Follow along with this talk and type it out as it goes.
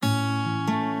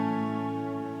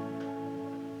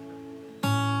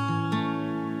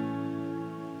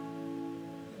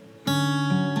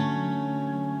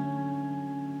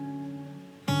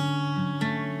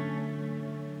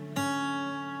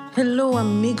Hello,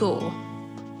 amigo.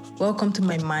 Welcome to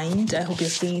my mind. I hope you're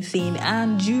staying sane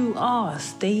and you are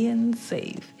staying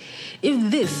safe.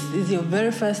 If this is your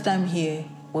very first time here,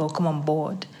 welcome on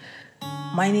board.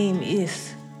 My name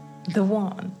is the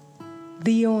one,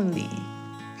 the only.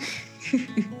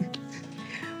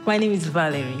 My name is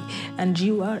Valerie, and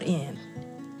you are in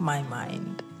my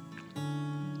mind.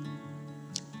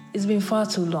 It's been far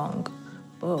too long,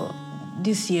 but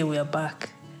this year we are back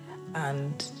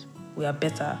and we are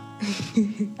better.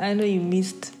 I know you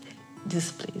missed this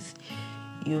place.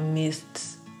 You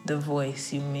missed the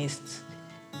voice. You missed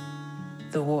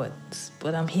the words.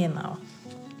 But I'm here now.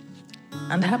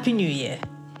 And Happy New Year.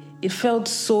 It felt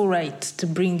so right to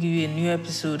bring you a new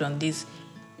episode on this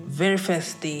very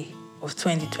first day of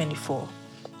 2024.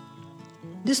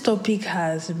 This topic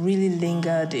has really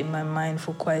lingered in my mind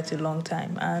for quite a long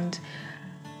time, and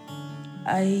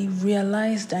I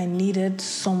realized I needed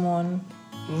someone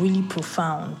really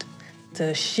profound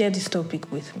to share this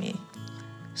topic with me.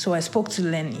 So I spoke to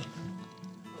Lenny,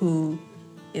 who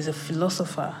is a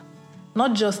philosopher.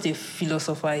 Not just a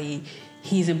philosopher,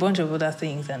 he's a bunch of other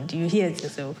things, and you hear it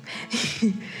yourself.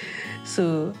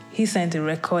 So he sent a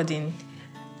recording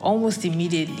almost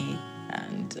immediately,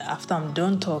 and after I'm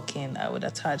done talking, I would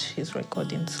attach his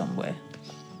recording somewhere.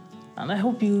 And I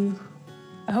hope you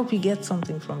get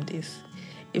something from this.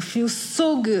 It feels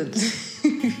so good.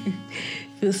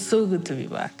 It feels so good to be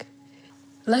back.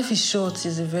 Life is short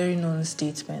is a very known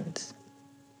statement.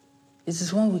 It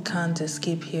is one we can't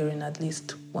escape hearing at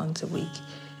least once a week.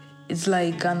 It's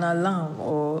like an alarm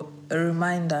or a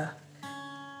reminder,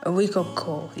 a wake-up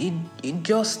call. It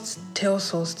just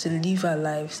tells us to live our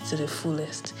lives to the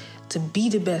fullest, to be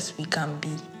the best we can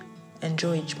be,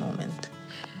 enjoy each moment.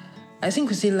 I think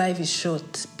we say life is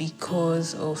short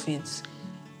because of its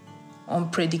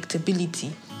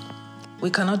unpredictability. We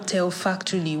cannot tell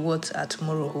factually what our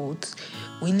tomorrow holds.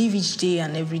 We live each day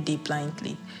and every day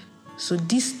blindly. So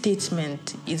this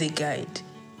statement is a guide.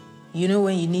 You know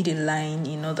when you need a line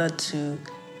in order to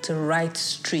write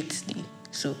straightly.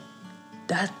 So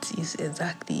that is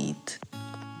exactly it.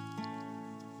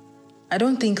 I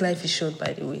don't think life is short,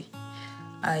 by the way.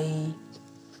 I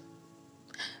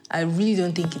really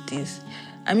don't think it is.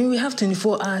 I mean, we have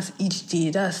 24 hours each day.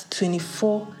 That's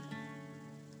 24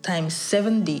 times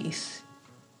 7 days,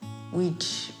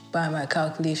 which by my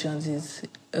calculations is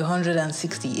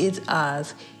 168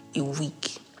 hours a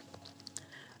week.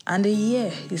 And a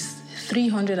year is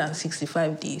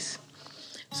 365 days.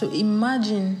 So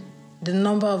imagine the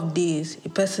number of days a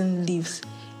person lives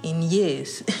in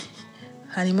years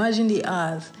and imagine the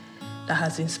hours that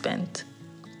has been spent.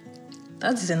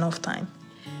 That is enough time.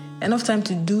 Enough time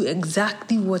to do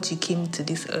exactly what you came to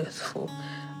this earth for.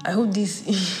 I hope this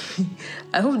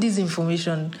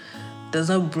information does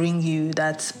not bring you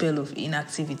that spell of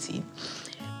inactivity.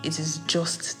 It is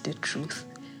just the truth.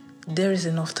 There is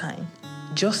enough time.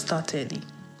 Just start early.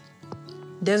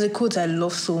 There's a quote I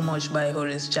love so much by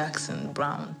Horace Jackson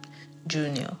Brown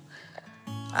Jr.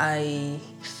 I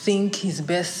think his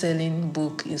best-selling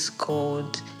book is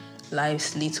called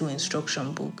Life's Little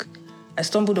Instruction Book. I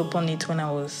stumbled upon it when I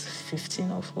was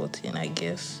 15 or 14, I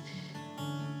guess.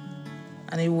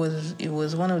 And it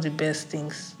was one of the best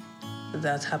things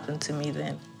that happened to me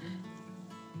then.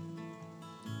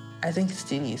 I think it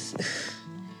still is.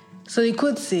 So the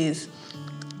quote says,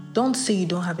 "Don't say you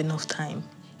don't have enough time.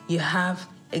 You have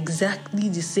exactly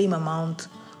the same amount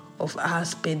of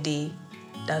hours per day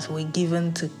that were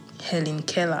given to Helen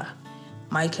Keller,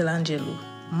 Michelangelo,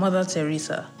 Mother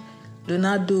Teresa,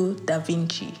 Leonardo da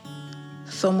Vinci,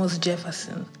 Thomas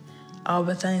Jefferson,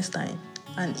 Albert Einstein,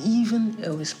 and even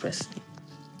Elvis Presley."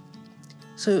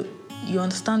 So you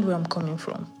understand where I'm coming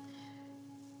from.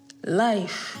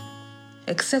 Life,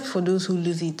 except for those who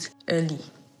lose it early,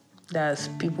 that's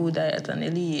people who die at an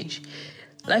early age,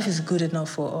 life is good enough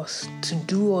for us to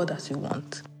do all that we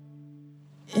want.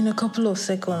 In a couple of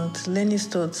seconds, Lenny's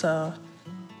thoughts are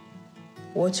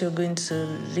what you're going to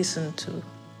listen to.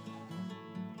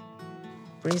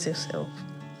 Brace yourself.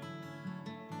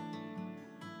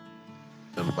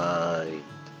 The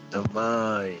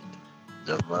mind.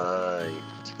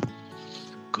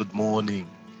 Good morning.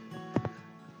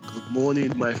 Good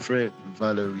morning, my friend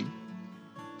Valerie.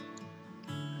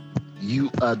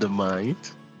 You are the mind.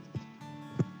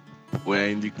 We're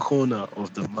in the corner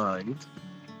of the mind.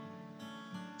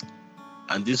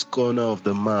 And this corner of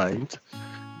the mind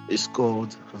is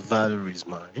called Valerie's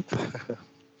mind.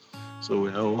 So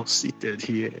we're all seated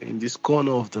here in this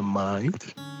corner of the mind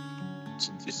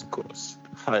to discuss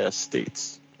higher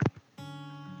states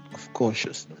of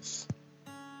consciousness.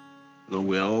 No,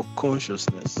 we're all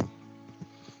consciousness.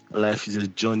 Life is a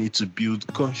journey to build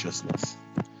consciousness.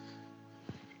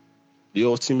 The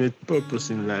ultimate purpose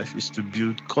in life is to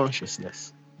build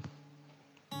consciousness.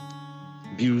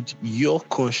 Build your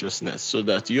consciousness so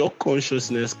that your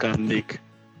consciousness can make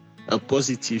a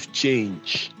positive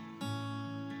change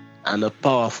and a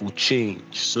powerful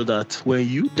change, so that when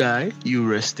you die, you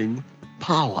rest in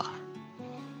power.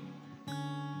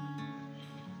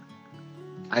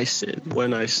 I said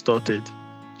when I started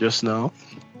just now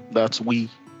that we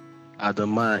are the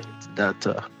mind,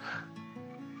 that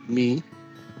me,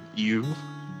 you,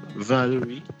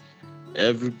 Valerie,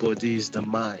 everybody is the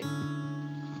mind.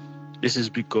 This is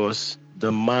because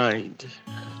the mind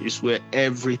is where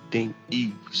everything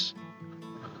is.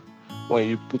 When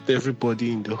you put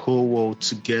everybody in the whole world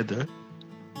together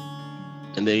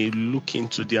and then you look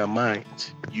into their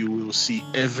mind, you will see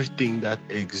everything that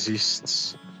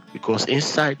exists. Because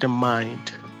inside the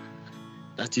mind,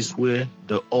 that is where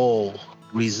the all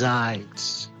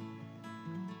resides.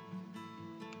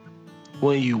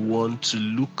 When you want to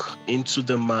look into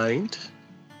the mind,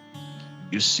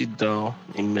 you sit down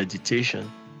in meditation.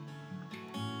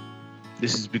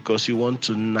 This is because you want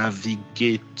to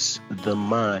navigate the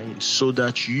mind so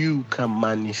that you can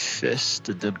manifest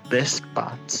the best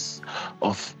parts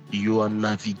of your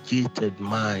navigated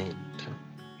mind.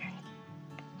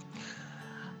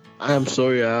 I am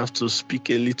sorry I have to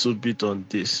speak a little bit on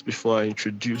this before I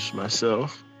introduce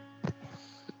myself.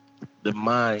 The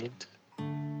mind.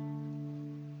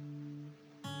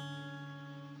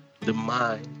 The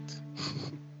mind.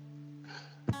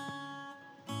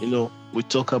 We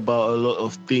talk about a lot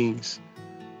of things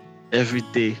every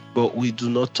day, but we do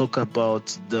not talk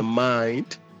about the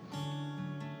mind.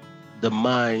 The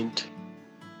mind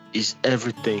is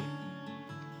everything.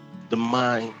 The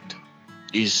mind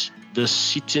is the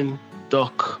sitting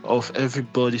duck of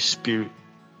everybody's spirit.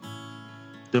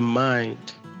 The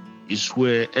mind is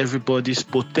where everybody's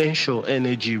potential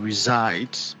energy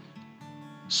resides,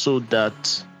 so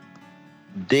that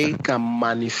they can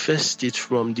manifest it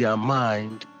from their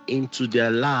mind into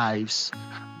their lives,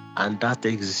 and that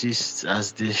exists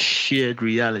as the shared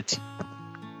reality.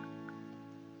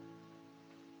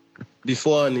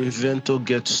 Before an inventor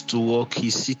gets to work, he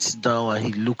sits down and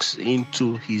he looks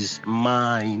into his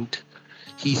mind.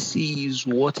 He sees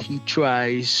what he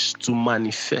tries to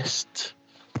manifest.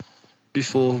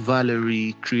 Before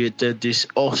Valerie created this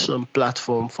awesome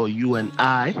platform for you and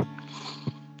I,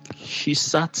 she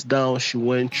sat down, she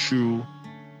went through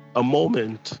a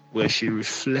moment where she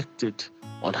reflected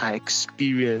on her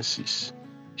experiences.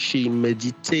 She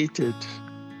meditated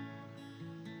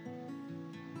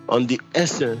on the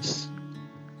essence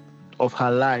of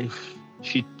her life.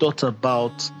 She thought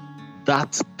about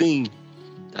that thing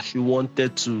that she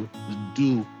wanted to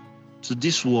do to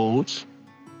this world,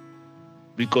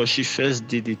 because she first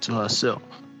did it to herself.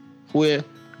 Where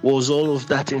was all of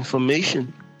that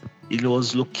information? It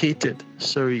was located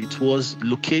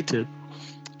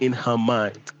in her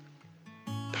mind.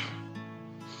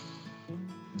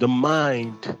 The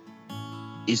mind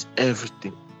is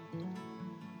everything.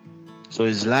 So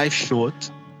is life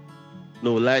short?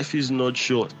 No, life is not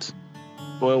short.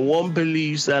 When one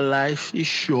believes that life is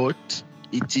short,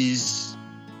 it is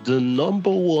the number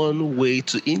one way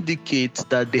to indicate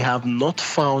that they have not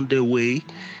found a way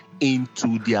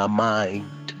into their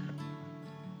mind.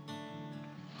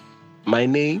 My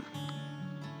name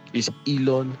is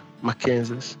Elon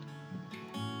MacKenzas.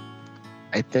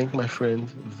 I thank my friend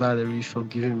Valerie for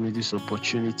giving me this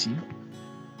opportunity.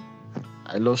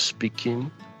 I love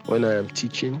speaking when I am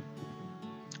teaching.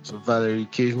 So Valerie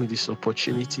gave me this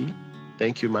opportunity.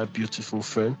 Thank you, my beautiful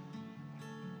friend.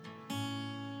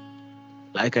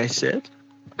 Like I said,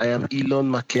 I am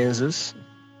Elon MacKenzas.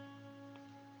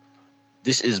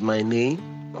 This is my name.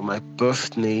 My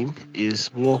birth name is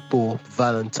Mwopo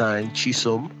Valentine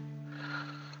Chisom.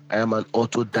 I am an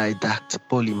autodidact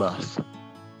polymath.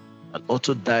 An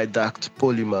autodidact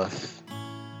polymath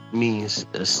means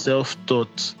a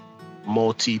self-taught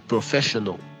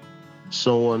multi-professional,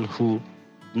 someone who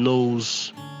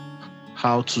knows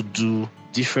how to do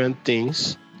different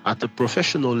things at a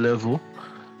professional level,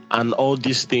 and all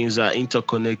these things are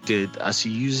interconnected as he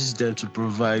uses them to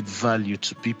provide value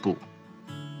to people.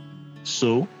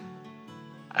 So,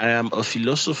 I am a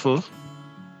philosopher,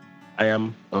 I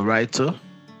am a writer,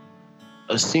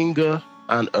 a singer,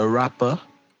 and a rapper.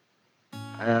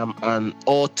 I am an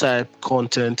all-type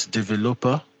content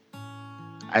developer.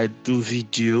 I do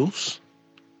videos,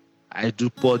 I do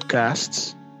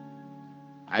podcasts,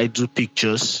 I do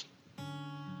pictures.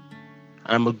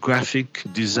 I'm a graphic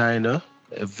designer,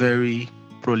 a very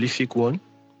prolific one,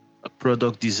 a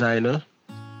product designer.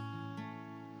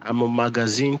 I'm a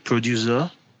magazine producer,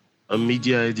 a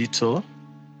media editor.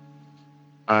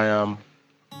 I am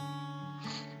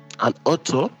an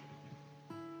author.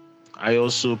 I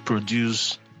also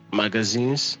produce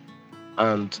magazines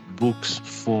and books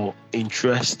for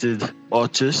interested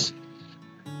authors.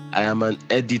 I am an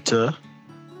editor,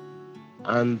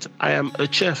 and I am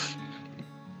a chef.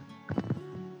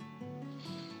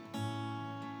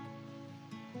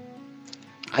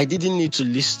 I didn't need to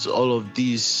list all of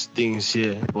these things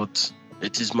here, but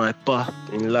it is my path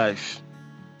in life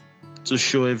to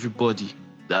show everybody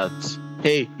that,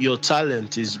 hey, your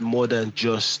talent is more than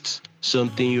just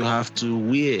something you have to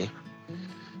wear.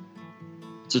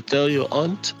 To tell your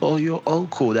aunt or your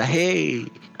uncle that, hey,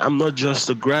 I'm not just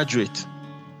a graduate.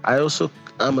 I also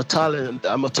am a talent.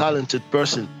 I'm a talented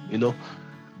person.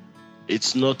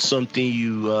 It's not something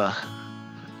you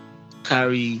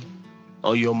carry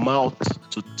on your mouth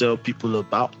to tell people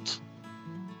about.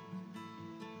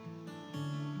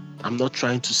 I'm not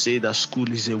trying to say that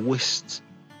school is a waste.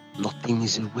 Nothing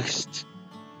is a waste.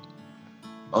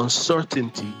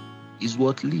 Uncertainty is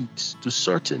what leads to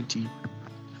certainty.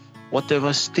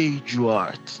 Whatever stage you are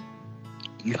at,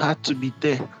 you had to be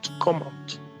there to come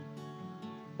out.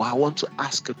 But I want to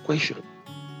ask a question.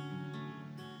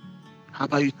 How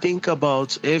about you think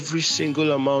about every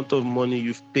single amount of money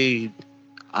you've paid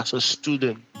as a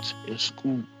student in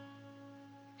school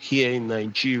here in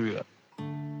Nigeria?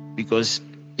 Because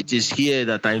it is here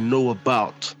that I know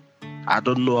about. I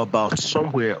don't know about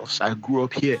somewhere else. I grew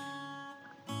up here.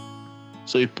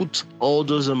 So you put all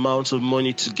those amounts of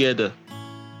money together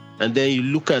and then you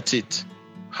look at it.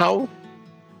 How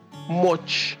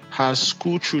much has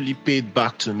school truly paid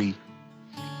back to me?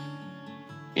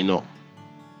 Now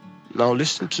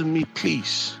listen to me,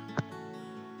 please.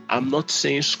 I'm not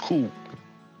saying school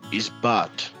is bad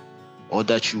or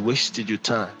that you wasted your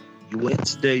time. You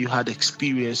went there, you had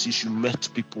experiences, you met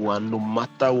people, and no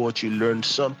matter what, you learned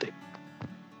something.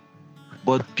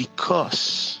 But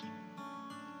because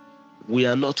we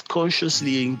are not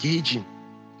consciously engaging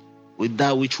with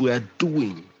that which we are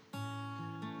doing,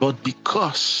 but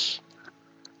because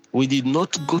we did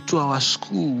not go to our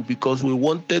school because we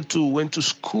wanted to, went to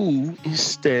school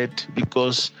instead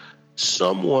because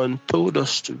someone told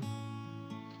us to.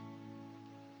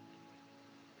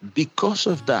 Because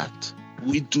of that,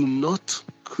 we do not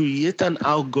create an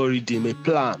algorithm, a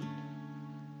plan,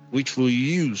 which we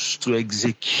use to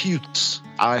execute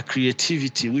our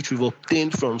creativity, which we've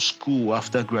obtained from school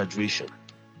after graduation.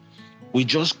 We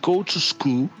just go to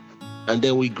school and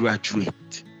then we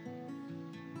graduate.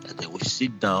 And then we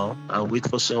sit down and wait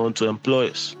for someone to employ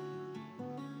us.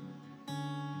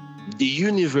 The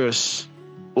universe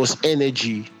was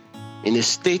energy in a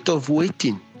state of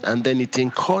waiting, and then it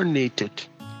incarnated.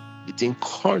 It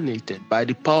incarnated by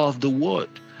the power of the word.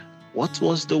 What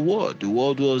was the word? The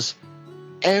word was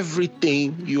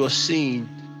everything you are seeing,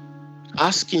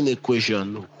 asking a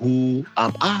question, who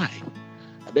am I?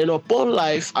 And then upon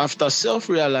life, after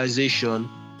self-realization,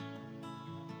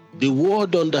 the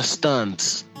word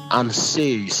understands and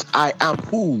says, I am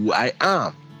who I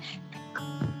am.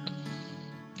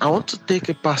 I want to take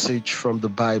a passage from the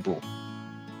Bible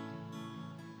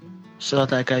so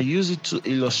that I can use it to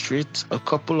illustrate a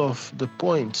couple of the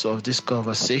points of this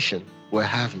conversation we're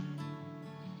having.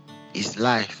 Is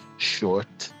life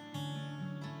short?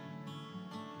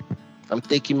 I'm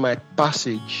taking my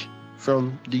passage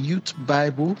from the Youth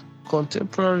Bible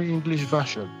Contemporary English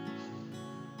Version,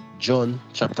 John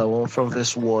chapter 1 from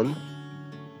verse 1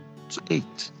 to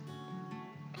 8.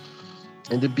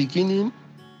 In the beginning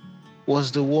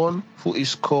was the one who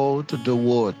is called the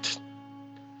Word.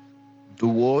 The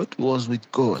Word was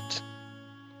with God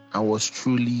and was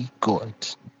truly God.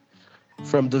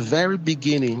 From the very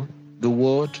beginning, the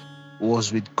Word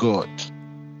was with God.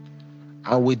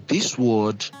 And with this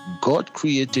Word, God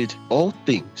created all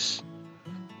things.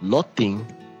 Nothing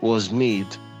was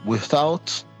made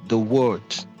without the Word.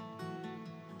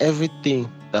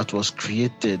 Everything that was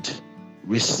created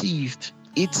received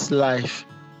its life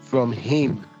from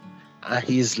Him, and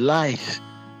His life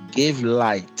gave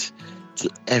light to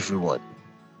everyone.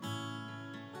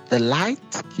 The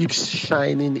light keeps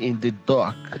shining in the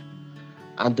dark,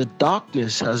 and the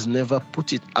darkness has never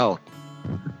put it out.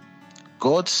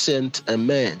 God sent a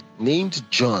man named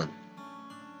John,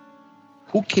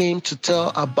 who came to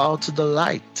tell about the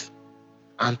light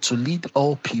and to lead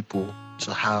all people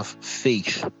to have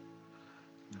faith.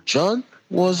 John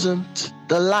wasn't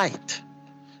the light.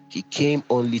 He came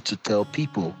only to tell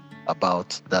people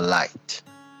about the light.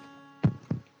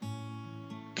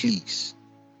 Please.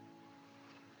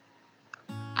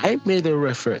 I made a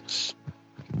reference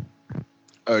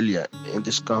earlier in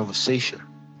this conversation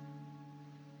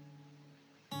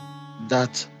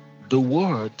that the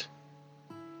word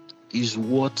is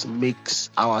what makes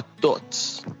our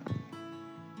thoughts.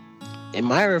 In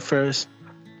my reference,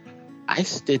 I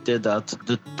stated that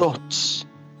the thoughts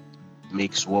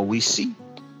makes what we see.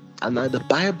 And in the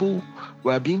Bible,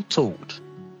 we are being told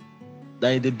that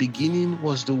in the beginning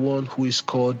was the one who is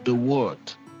called the Word.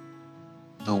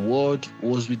 The Word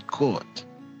was with God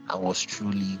and was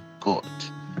truly God.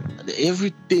 And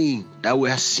everything that we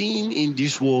are seeing in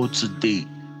this world today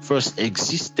first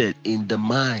existed in the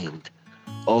mind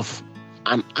of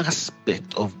an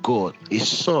aspect of God, a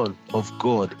son of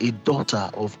God, a daughter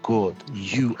of God,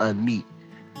 you and me.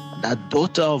 That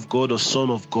daughter of God or son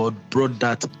of God brought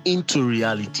that into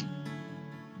reality.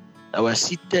 That we're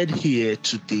seated here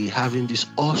today having this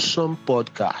awesome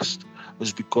podcast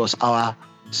was because our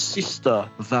sister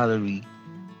Valerie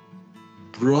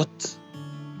brought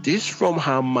this from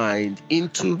her mind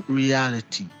into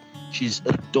reality. She's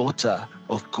a daughter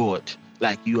of God,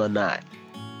 like you and I.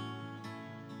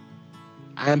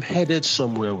 I am headed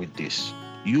somewhere with this.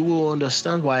 You will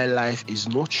understand why life is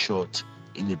not short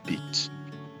in a bit.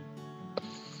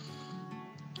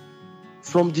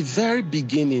 From the very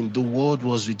beginning, the Word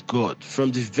was with God.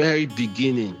 From the very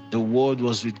beginning, the Word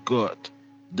was with God.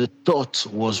 The thought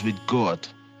was with God.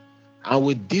 And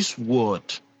with this Word,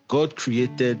 God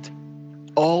created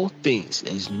all things.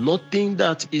 There is nothing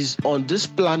that is on this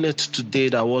planet today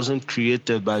that wasn't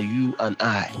created by you and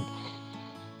I.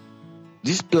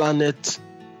 This planet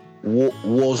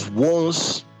was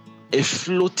once a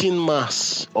floating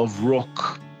mass of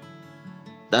rock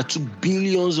that took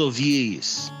billions of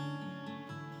years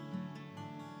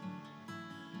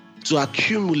to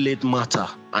accumulate matter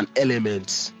and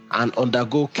elements and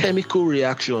undergo chemical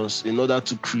reactions in order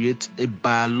to create a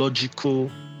biological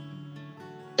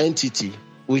entity,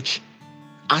 which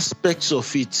aspects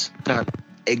of it can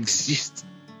exist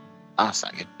as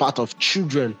like a part of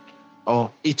children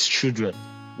or its children.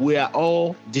 We are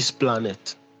all this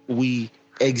planet. We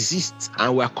exist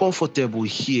and we are comfortable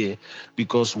here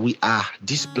because we are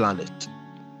this planet.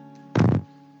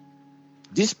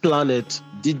 This planet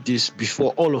did this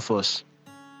before all of us.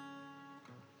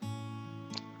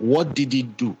 What did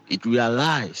it do? It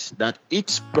realized that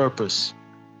its purpose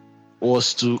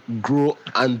was to grow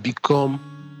and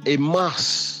become a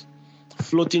mass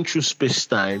floating through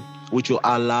space-time, which will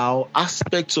allow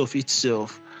aspects of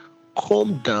itself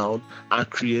come down and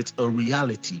create a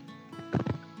reality.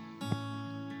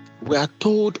 We are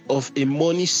told of a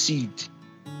money seed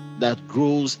that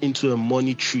grows into a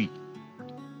money tree.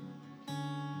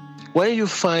 When you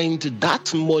find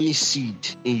that money seed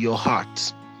in your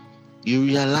heart, you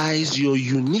realize your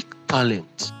unique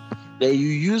talent. Then you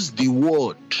use the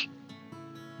word.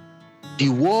 The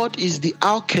word is the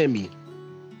alchemy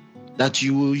that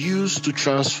you will use to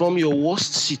transform your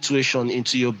worst situation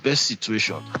into your best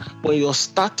situation. When you're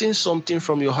starting something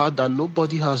from your heart that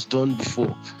nobody has done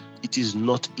before, it is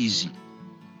not easy.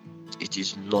 It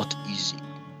is not easy.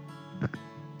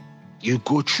 You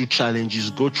go through challenges,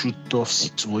 go through tough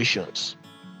situations.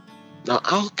 Now,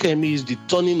 alchemy is the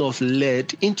turning of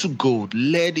lead into gold.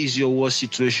 Lead is your worst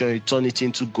situation, you turn it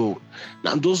into gold.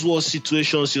 Now, those worst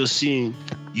situations you're seeing,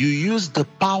 you use the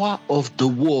power of the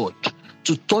word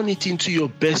to turn it into your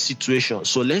best situation.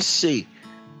 So let's say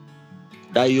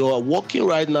that you are working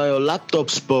right now, your laptop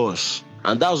spoils,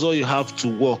 and that's all you have to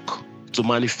work to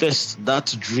manifest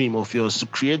that dream of yours, to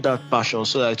create that passion,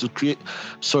 so that to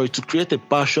create a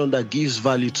passion that gives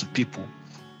value to people.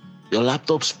 Your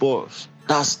laptop spoils.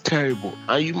 That's terrible.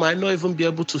 And you might not even be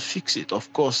able to fix it.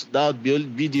 Of course, that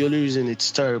would be the only reason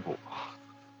it's terrible.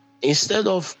 Instead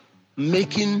of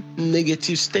making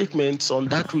negative statements on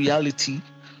that reality,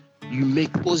 you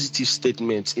make positive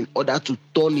statements in order to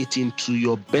turn it into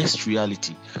your best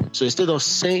reality. So instead of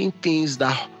saying things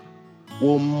that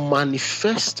will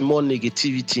manifest more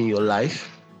negativity in your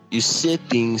life, you say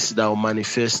things that will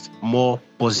manifest more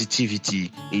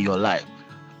positivity in your life.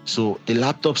 So a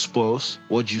laptop spoils,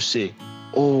 what do you say?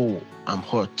 Oh, I'm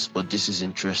hurt, but this is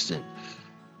interesting.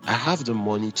 I have the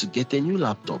money to get a new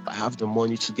laptop. I have the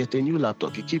money to get a new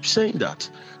laptop. You keep saying that.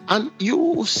 And you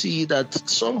will see that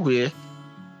somewhere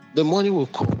the money will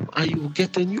come and you will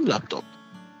get a new laptop.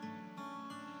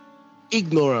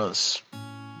 Ignorance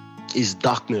is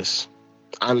darkness.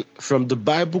 And from the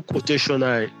Bible quotation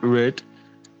I read,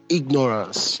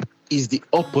 ignorance is the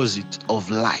opposite of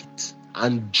light.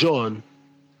 And John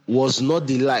was not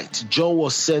the light. John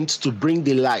was sent to bring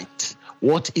the light.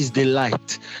 What is the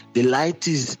light? The light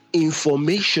is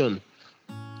information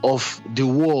of the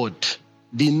word,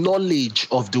 the knowledge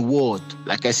of the word.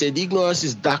 Like I said, ignorance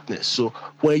is darkness. So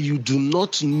when you do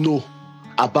not know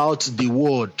about the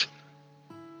word,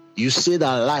 You say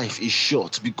that life is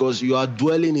short because you are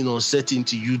dwelling in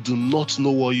uncertainty. You do not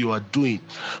know what you are doing.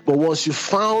 But once you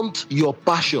found your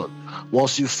passion,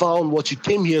 once you found what you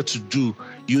came here to do,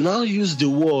 you now use the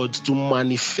word to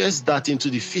manifest that into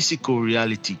the physical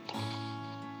reality.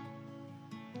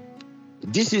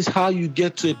 This is how you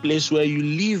get to a place where you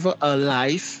live a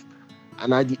life,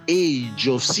 and at the age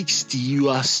of 60, you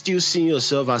are still seeing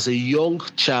yourself as a young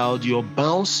child. You're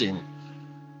bouncing,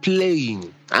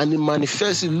 playing, and it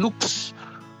manifests. It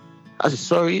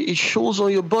shows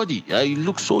on your body. You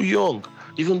look so young,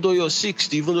 even though you're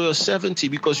 60, even though you're 70,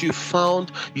 because you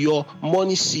found your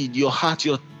money seed, your heart,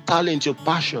 your talent, your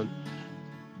passion,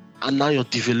 and now you're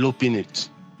developing it.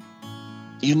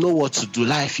 You know what to do.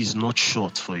 Life is not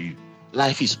short for you.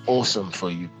 Life is awesome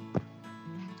for you.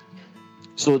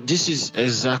 So this is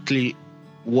exactly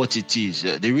what it is.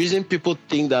 The reason people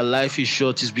think that life is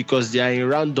short is because they are in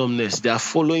randomness. They are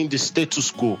following the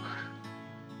status quo.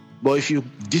 But if you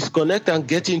disconnect and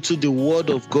get into the word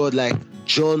of God, like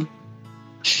John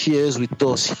shares with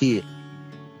us here,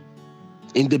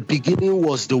 in the beginning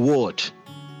was the word.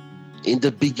 In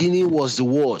the beginning was the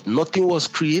word. Nothing was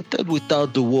created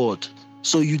without the word.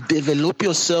 So you develop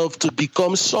yourself to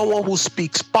become someone who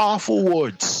speaks powerful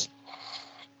words.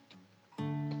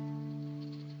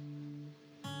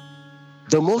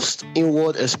 The most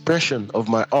inward expression of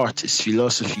my art is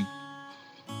philosophy.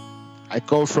 I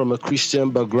come from a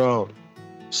Christian background,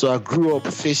 so I grew up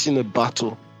facing a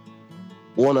battle,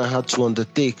 one I had to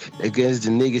undertake against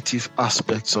the negative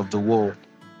aspects of the world,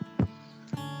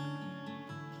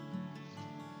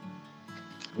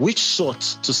 which sought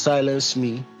to silence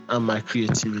me and my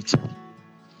creativity.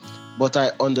 But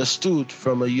I understood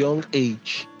from a young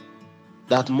age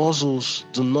that muscles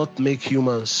do not make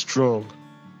humans strong.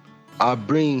 Our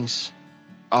brains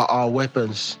are our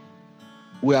weapons.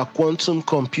 We are quantum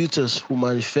computers who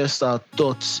manifest our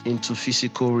thoughts into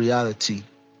physical reality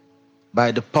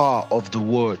by the power of the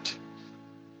word.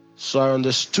 So I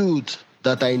understood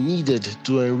that I needed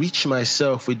to enrich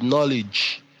myself with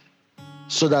knowledge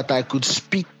so that I could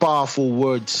speak powerful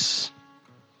words.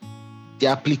 The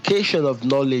application of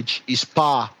knowledge is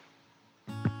power.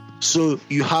 So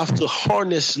you have to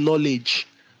harness knowledge,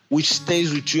 which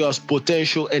stays with you as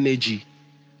potential energy.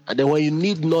 And then when you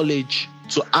need knowledge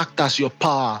to act as your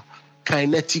power,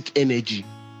 kinetic energy,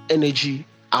 energy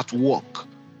at work,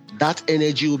 that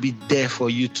energy will be there for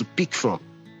you to pick from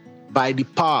by the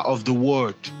power of the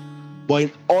word. But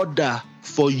in order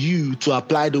for you to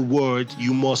apply the word,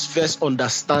 you must first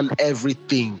understand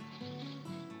everything.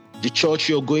 The church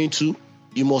you're going to,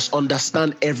 you must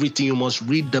understand everything. You must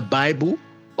read the Bible,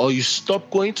 or you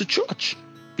stop going to church,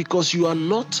 because you are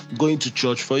not going to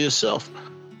church for yourself.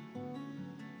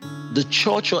 The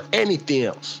church or anything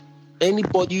else,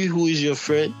 anybody who is your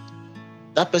friend,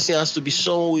 that person has to be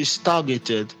someone who is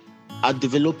targeted at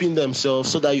developing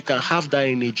themselves so that you can have that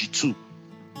energy too.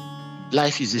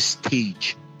 Life is a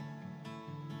stage.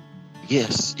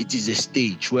 Yes, it is a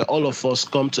stage where all of us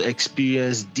come to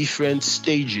experience different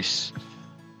stages.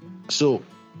 So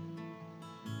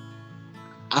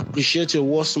appreciate your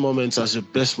worst moments as your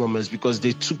best moments, because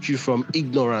they took you from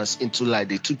ignorance into light.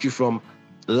 They took you from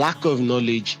lack of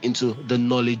knowledge into the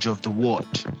knowledge of the word.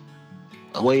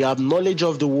 And when you have knowledge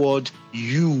of the word,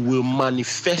 you will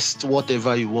manifest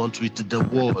whatever you want with the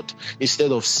word,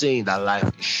 instead of saying that life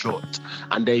is short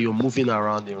and then you're moving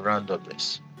around in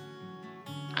randomness.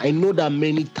 I know that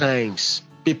many times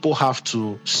people have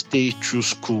to stay through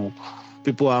school.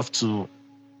 People have to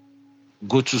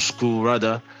go to school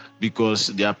rather because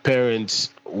their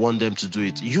parents want them to do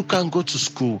it. You can go to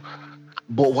school,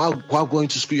 but while going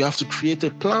to school, you have to create a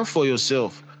plan for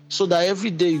yourself so that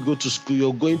every day you go to school,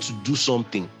 you're going to do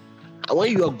something. And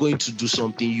when you are going to do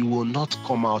something, you will not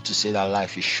come out to say that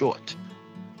life is short.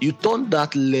 You turn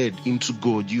that lead into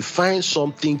gold. You find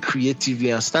something creatively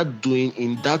and start doing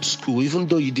in that school, even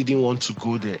though you didn't want to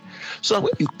go there. So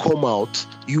when you come out,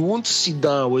 you won't sit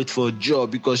down and wait for a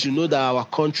job, because you know that our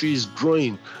country is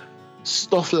growing.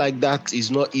 Stuff like that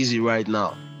is not easy right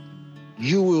now.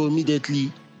 You will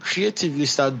immediately creatively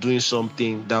start doing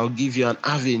something that will give you an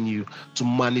avenue to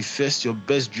manifest your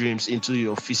best dreams into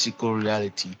your physical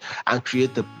reality and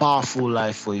create a powerful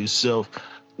life for yourself,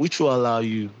 which will allow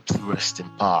you to rest in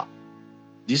power.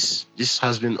 This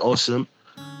has been awesome,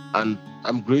 and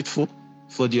I'm grateful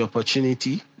for the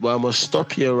opportunity, but I must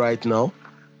stop here right now.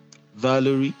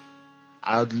 Valerie,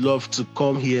 I'd love to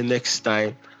come here next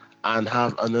time and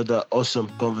have another awesome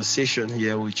conversation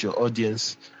here with your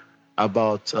audience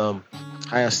about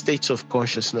higher states of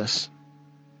consciousness.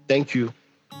 Thank you.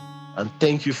 And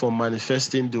thank you for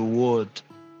manifesting the word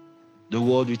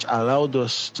which allowed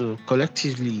us to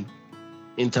collectively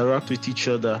interact with each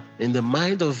other in the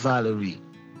mind of Valerie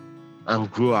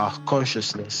and grow our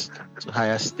consciousness to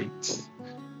higher states.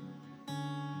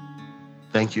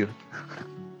 Thank you.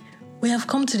 We have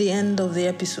come to the end of the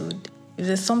episode. If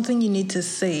there's something you need to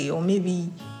say, or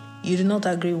maybe you do not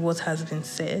agree with what has been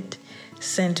said,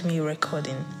 send me a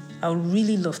recording. I would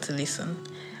really love to listen.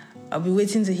 I'll be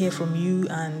waiting to hear from you,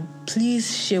 and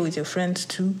please share with your friends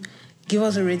too. Give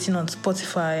us a rating on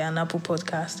Spotify and Apple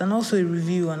Podcast, and also a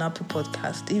review on Apple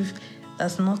Podcast if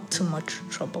that's not too much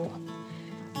trouble.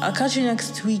 I'll catch you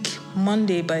next week,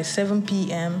 Monday by 7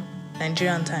 p.m.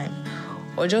 Nigerian time.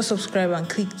 Or just subscribe and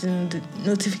click the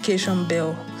notification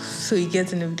bell so you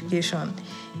get a notification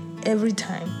every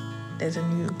time there's a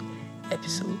new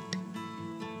episode.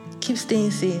 Keep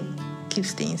staying sane. Keep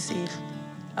staying safe.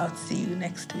 I'll see you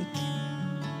next week.